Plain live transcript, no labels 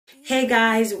Hey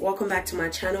guys, welcome back to my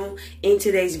channel. In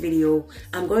today's video,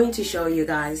 I'm going to show you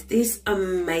guys this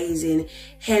amazing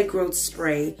hair growth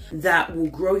spray that will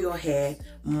grow your hair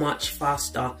much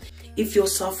faster. If you're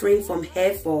suffering from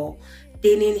hair fall,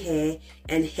 thinning hair,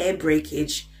 and hair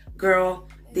breakage, girl,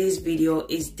 this video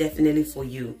is definitely for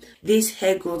you. This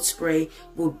hair growth spray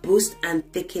will boost and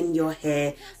thicken your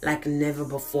hair like never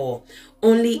before.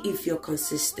 Only if you're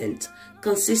consistent.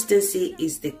 Consistency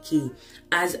is the key.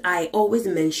 As I always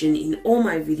mention in all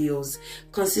my videos,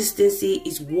 consistency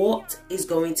is what is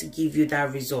going to give you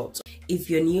that result. If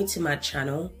you're new to my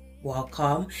channel,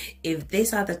 welcome. If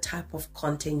these are the type of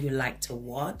content you like to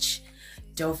watch,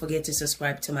 don't forget to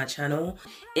subscribe to my channel.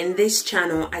 In this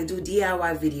channel, I do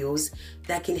DIY videos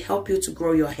that can help you to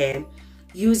grow your hair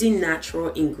using natural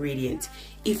ingredients.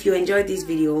 If you enjoyed this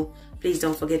video, please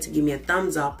don't forget to give me a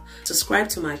thumbs up. Subscribe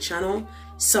to my channel.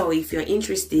 So if you're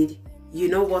interested, you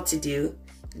know what to do.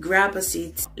 Grab a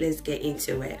seat. Let's get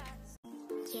into it.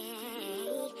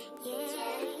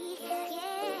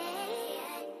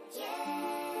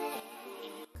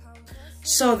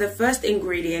 So the first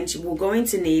ingredient we're going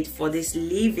to need for this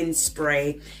leave-in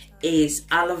spray is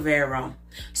aloe vera.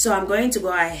 So I'm going to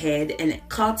go ahead and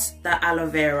cut the aloe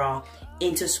vera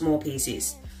into small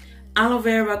pieces. Aloe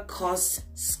vera causes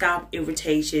scalp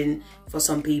irritation for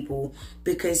some people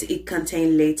because it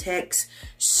contains latex.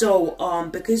 So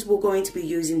because we're going to be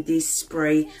using this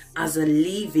spray as a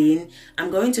leave-in,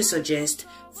 I'm going to suggest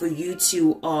for you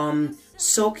to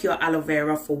soak your aloe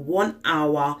vera for 1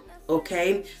 hour.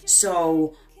 Okay,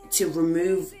 so to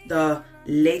remove the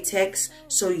latex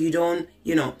so you don't,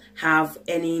 have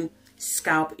any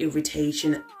scalp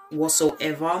irritation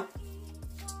whatsoever.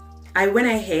 I went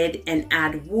ahead and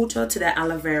add water to the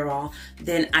aloe vera,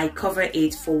 then I cover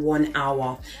it for 1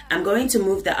 hour. I'm going to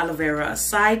move the aloe vera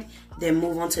aside, then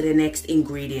move on to the next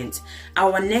ingredient.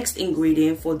 Our next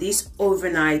ingredient for this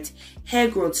overnight hair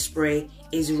growth spray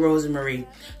is rosemary.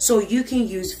 So you can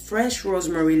use fresh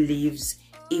rosemary leaves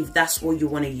if that's what you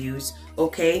want to use.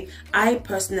 Okay, I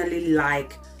personally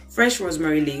like fresh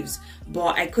rosemary leaves,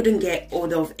 but I couldn't get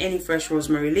hold of any fresh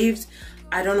rosemary leaves.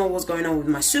 I don't know what's going on with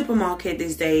my supermarket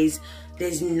these days.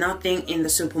 There's nothing in the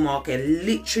supermarket.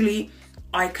 Literally,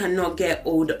 I cannot get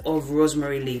hold of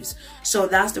rosemary leaves. So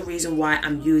that's the reason why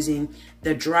I'm using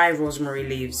the dry rosemary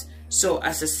leaves. So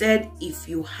as I said, if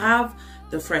you have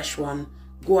the fresh one,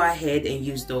 go ahead and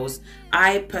use those.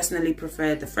 I personally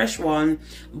prefer the fresh one,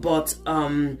 but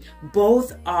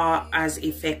both are as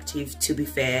effective, to be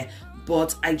fair,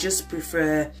 but I just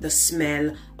prefer the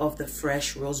smell of the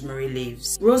fresh rosemary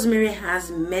leaves. Rosemary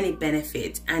has many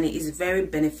benefits and it is very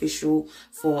beneficial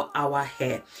for our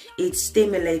hair. It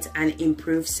stimulates and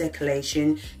improves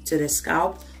circulation to the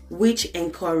scalp, which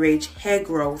encourage hair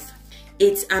growth.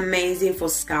 It's amazing for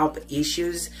scalp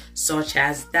issues such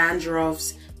as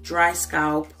dandruffs, dry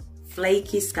scalp,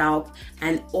 flaky scalp,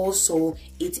 and also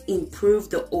it improves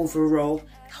the overall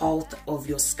health of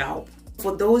your scalp.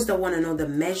 For those that want to know the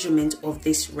measurement of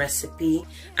this recipe,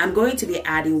 I'm going to be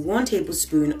adding 1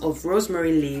 tablespoon of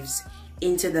rosemary leaves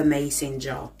into the mason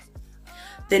jar.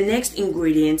 The next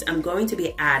ingredient I'm going to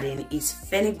be adding is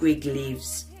fenugreek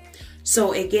leaves.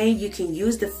 So again, you can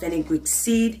use the fenugreek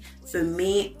seed. For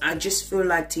me, I just feel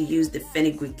like to use the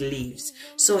fenugreek leaves.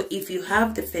 So if you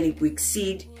have the fenugreek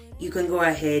seed, you can go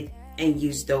ahead and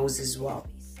use those as well.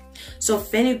 So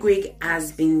fenugreek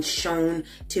has been shown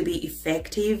to be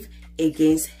effective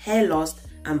against hair loss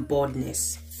and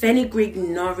baldness. Fenugreek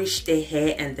nourishes the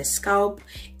hair and the scalp.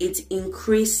 It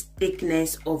increases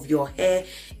thickness of your hair.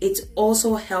 It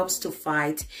also helps to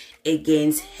fight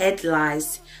against head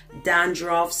lice,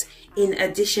 dandruffs. In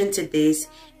addition to this,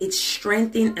 it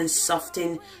strengthens and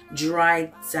softens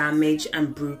dry, damaged,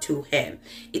 and brittle hair.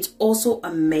 It's also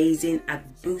amazing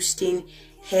at boosting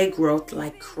hair growth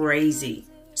like crazy.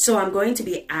 So I'm going to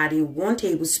be adding 1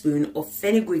 tablespoon of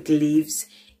fenugreek leaves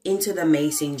into the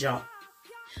mason jar.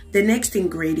 The next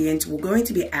ingredient we're going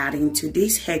to be adding to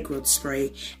this hair growth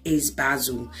spray is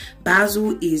basil.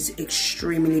 Basil is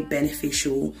extremely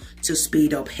beneficial to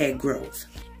speed up hair growth.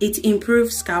 It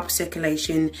improves scalp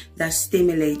circulation that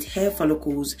stimulates hair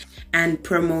follicles and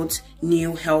promotes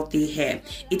new healthy hair.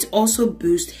 It also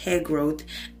boosts hair growth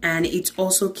and it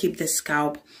also keeps the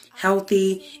scalp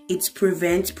healthy. It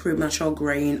prevents premature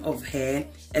graying of hair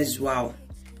as well.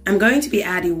 I'm going to be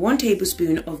adding 1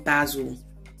 tablespoon of basil.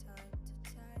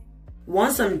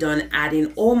 Once I'm done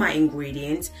adding all my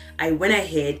ingredients, I went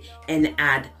ahead and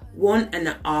add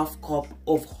 1.5 cup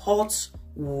of hot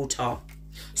water.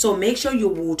 So make sure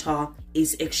your water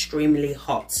is extremely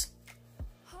hot.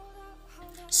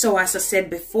 So as I said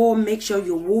before, make sure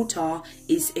your water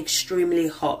is extremely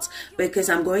hot because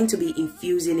I'm going to be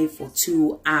infusing it for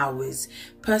 2 hours.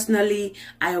 Personally,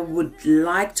 I would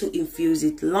like to infuse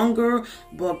it longer,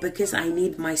 but because I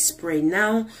need my spray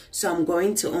now, so I'm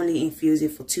going to only infuse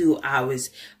it for 2 hours.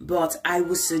 But I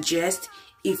would suggest,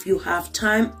 if you have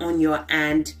time on your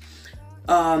hand,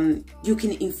 you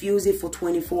can infuse it for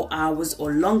 24 hours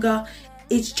or longer.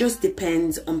 It just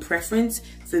depends on preference.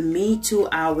 For me, 2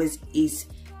 hours is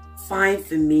fine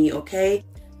for me, okay?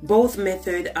 Both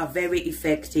methods are very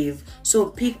effective, so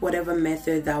pick whatever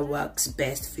method that works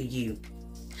best for you.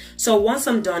 So once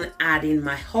I'm done adding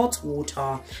my hot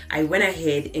water, I went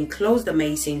ahead and closed the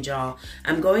mason jar.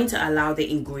 I'm going to allow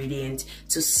the ingredient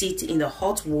to sit in the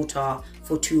hot water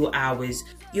for 2 hours.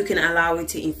 You can allow it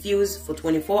to infuse for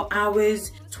 24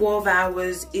 hours, 12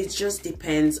 hours, it just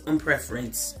depends on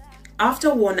preference.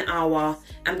 After 1 hour,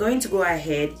 I'm going to go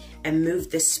ahead and move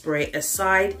the spray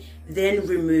aside, then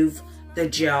remove the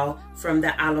gel from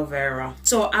the aloe vera.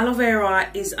 So aloe vera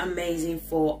is amazing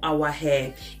for our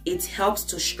hair. It helps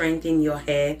to strengthen your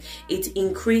hair. It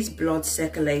increases blood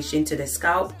circulation to the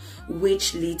scalp,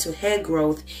 which leads to hair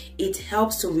growth. It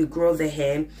helps to regrow the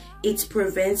hair. It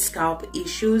prevents scalp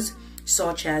issues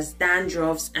such as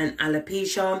dandruffs and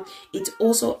alopecia. It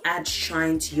also adds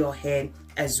shine to your hair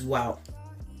as well.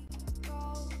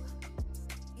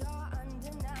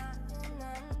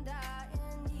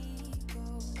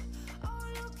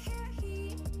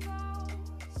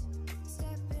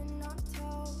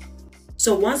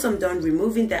 So once I'm done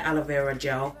removing the aloe vera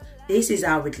gel, this is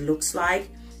how it looks like.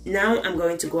 Now I'm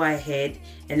going to go ahead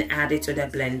and add it to the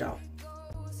blender.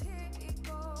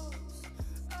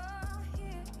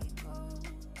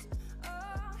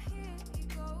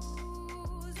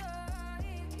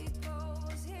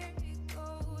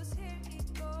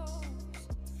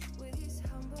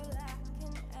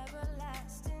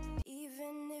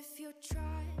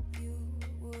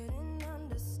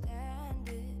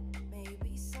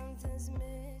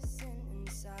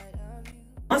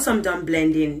 Once I'm done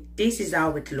blending, this is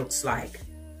how it looks like.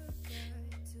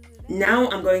 Now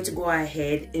I'm going to go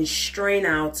ahead and strain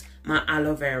out my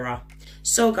aloe vera.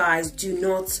 So guys, do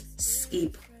not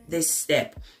skip this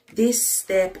step. This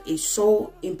step is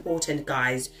so important,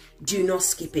 guys. Do not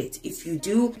skip it. If you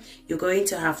do, you're going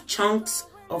to have chunks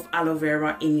of aloe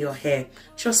vera in your hair.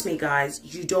 Trust me, guys,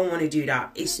 you don't want to do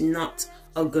that. It's not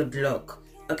a good look,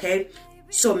 okay?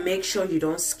 So make sure you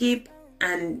don't skip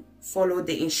and follow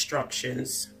the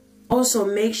instructions. Also,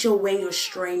 make sure when you're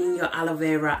straining your aloe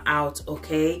vera out,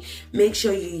 okay, make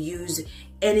sure you use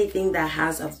anything that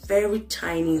has a very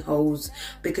tiny hose,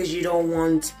 because you don't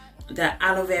want the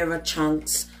aloe vera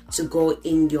chunks to go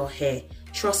in your hair.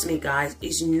 Trust me, guys,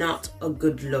 it's not a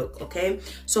good look, okay?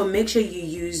 So make sure you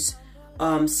use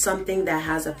something that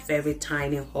has a very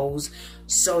tiny hose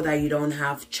so that you don't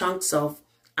have chunks of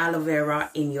aloe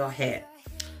vera in your hair.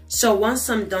 So once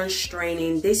I'm done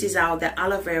straining, this is how the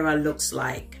aloe vera looks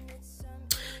like.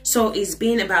 So it's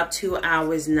been about 2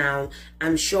 hours now.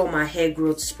 I'm sure my hair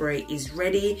growth spray is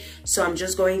ready. So I'm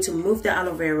just going to move the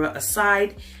aloe vera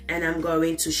aside and I'm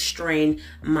going to strain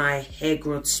my hair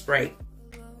growth spray.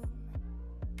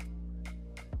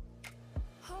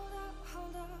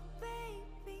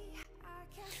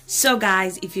 So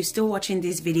guys, if you're still watching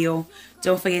this video,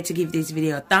 don't forget to give this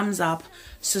video a thumbs up,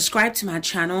 subscribe to my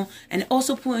channel, and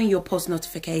also put on your post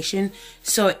notification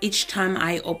so each time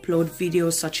I upload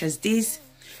videos such as this,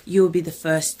 you'll be the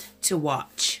first to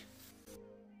watch.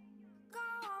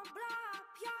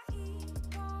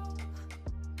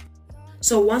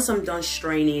 So once I'm done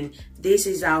straining, this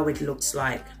is how it looks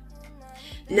like.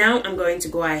 Now I'm going to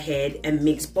go ahead and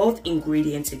mix both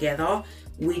ingredients together,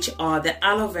 which are the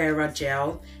aloe vera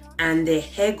gel and the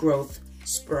hair growth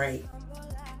spray.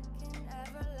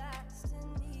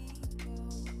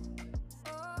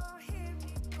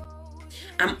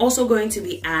 I'm also going to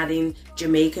be adding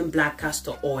Jamaican black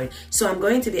castor oil. So I'm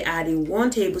going to be adding 1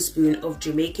 tablespoon of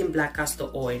Jamaican black castor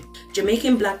oil.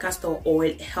 Jamaican black castor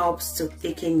oil helps to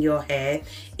thicken your hair.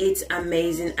 It's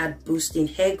amazing at boosting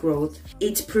hair growth.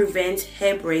 It prevents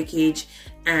hair breakage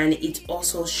and it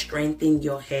also strengthens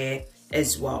your hair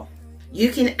as well.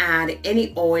 You can add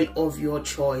any oil of your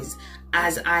choice.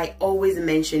 As I always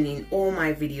mention in all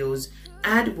my videos,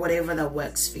 add whatever that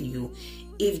works for you.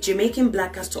 If Jamaican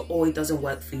black castor oil doesn't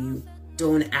work for you,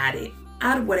 don't add it.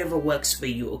 Add whatever works for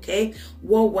you, okay?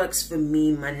 What works for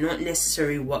me might not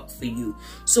necessarily work for you.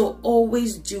 So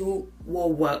always do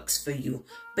what works for you.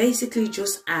 Basically,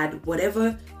 just add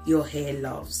whatever your hair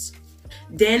loves.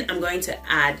 Then I'm going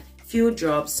to add few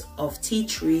drops of tea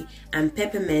tree and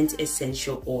peppermint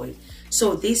essential oil.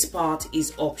 So this part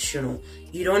is optional.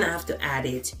 You don't have to add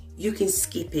it. You can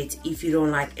skip it if you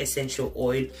don't like essential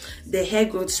oil. The hair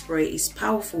growth spray is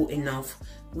powerful enough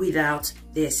without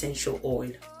the essential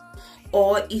oil.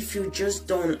 Or if you just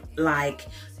don't like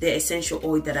the essential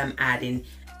oil that I'm adding,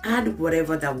 add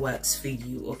whatever that works for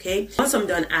you, okay? Once I'm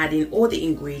done adding all the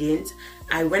ingredients,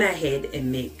 I went ahead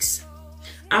and mix.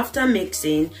 After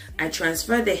mixing, I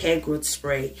transferred the hair growth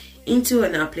spray into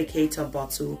an applicator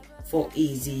bottle for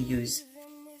easy use.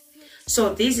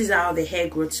 So this is how the hair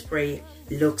growth spray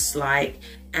looks like,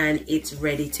 and it's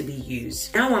ready to be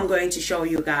used. Now I'm going to show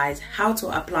you guys how to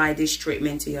apply this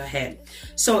treatment to your hair.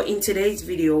 So in today's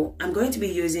video, I'm going to be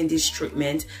using this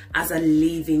treatment as a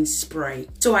leave-in spray.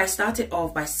 So I started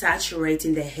off by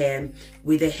saturating the hair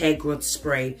with the hair growth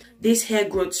spray. This hair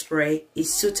growth spray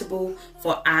is suitable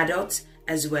for adults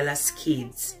as well as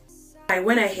kids. I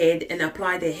went ahead and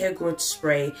applied the hair growth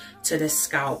spray to the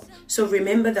scalp. So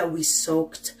remember that we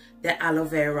soaked the aloe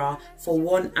vera for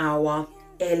 1 hour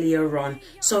earlier on,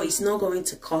 so it's not going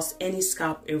to cause any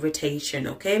scalp irritation,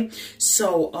 okay?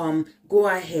 So go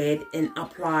ahead and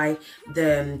apply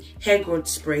the hair growth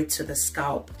spray to the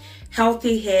scalp.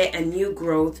 Healthy hair and new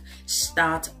growth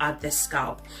start at the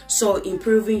scalp, so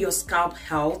improving your scalp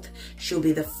health should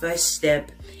be the first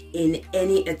step in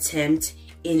any attempt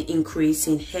in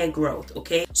increasing hair growth,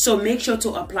 okay? So make sure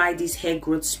to apply this hair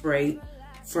growth spray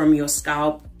from your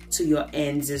scalp to your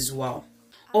ends as well.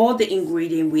 All the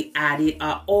ingredients we added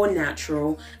are all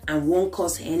natural and won't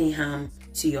cause any harm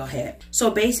to your hair.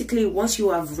 So basically, once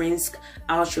you have rinsed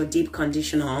out your deep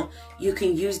conditioner, you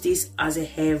can use this as a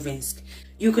hair rinse.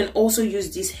 You can also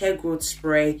use this hair growth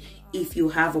spray if you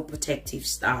have a protective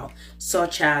style,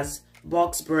 such as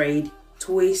box braid,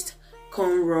 twist,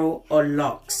 cornrow, or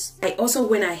locks. I also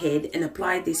went ahead and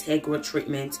applied this hair growth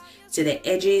treatment to the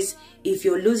edges. If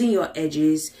you're losing your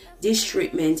edges, this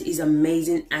treatment is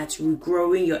amazing at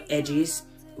regrowing your edges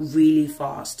really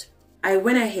fast. I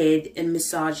went ahead and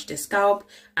massaged the scalp.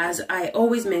 As I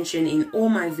always mention in all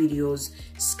my videos,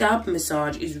 scalp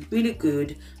massage is really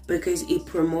good because it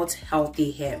promotes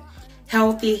healthy hair.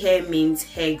 Healthy hair means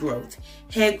hair growth.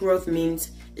 Hair growth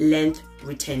means length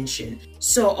retention.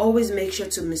 So always make sure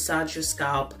to massage your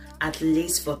scalp at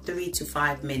least for 3 to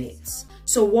 5 minutes.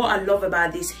 So what I love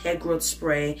about this hair growth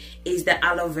spray is the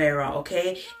aloe vera,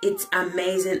 okay? It's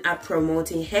amazing at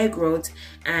promoting hair growth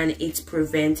and it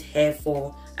prevents hair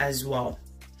fall as well.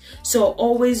 So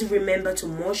always remember to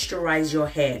moisturize your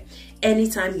hair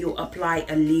anytime you apply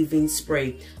a leave-in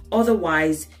spray.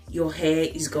 Otherwise, your hair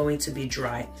is going to be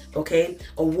dry, okay?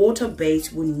 A water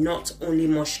base will not only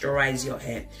moisturize your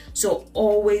hair. So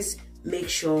always make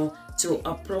sure to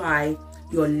apply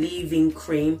your leave-in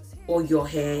cream or your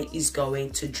hair is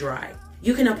going to dry.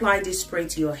 You can apply this spray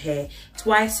to your hair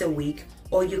twice a week,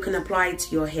 or you can apply it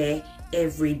to your hair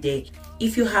every day.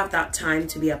 If you have that time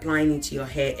to be applying it to your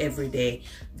hair every day,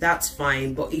 that's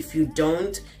fine. But if you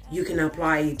don't, you can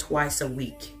apply it twice a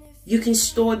week. You can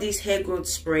store this hair growth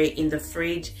spray in the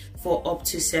fridge for up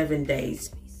to 7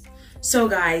 days. So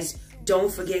guys,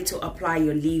 don't forget to apply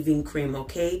your leave-in cream,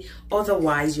 okay?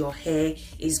 Otherwise, your hair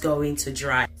is going to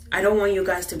dry. I don't want you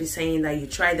guys to be saying that you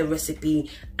tried the recipe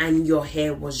and your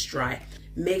hair was dry.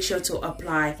 Make sure to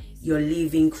apply your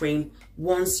leave-in cream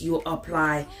once you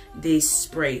apply this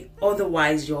spray.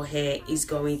 Otherwise, your hair is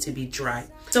going to be dry.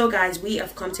 So guys, we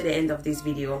have come to the end of this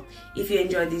video. If you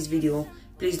enjoyed this video,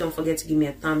 please don't forget to give me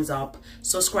a thumbs up,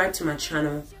 subscribe to my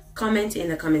channel, comment in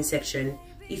the comment section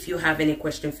if you have any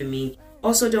question for me.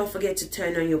 Also, don't forget to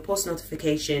turn on your post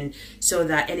notification so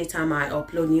that anytime I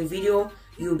upload new video,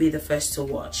 you'll be the first to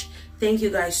watch. Thank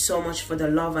you guys so much for the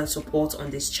love and support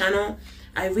on this channel.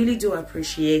 I really do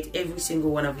appreciate every single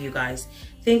one of you guys.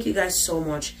 Thank you guys so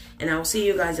much, and I'll see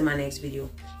you guys in my next video.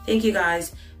 Thank you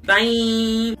guys.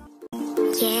 Bye.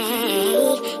 Yeah,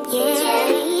 yeah.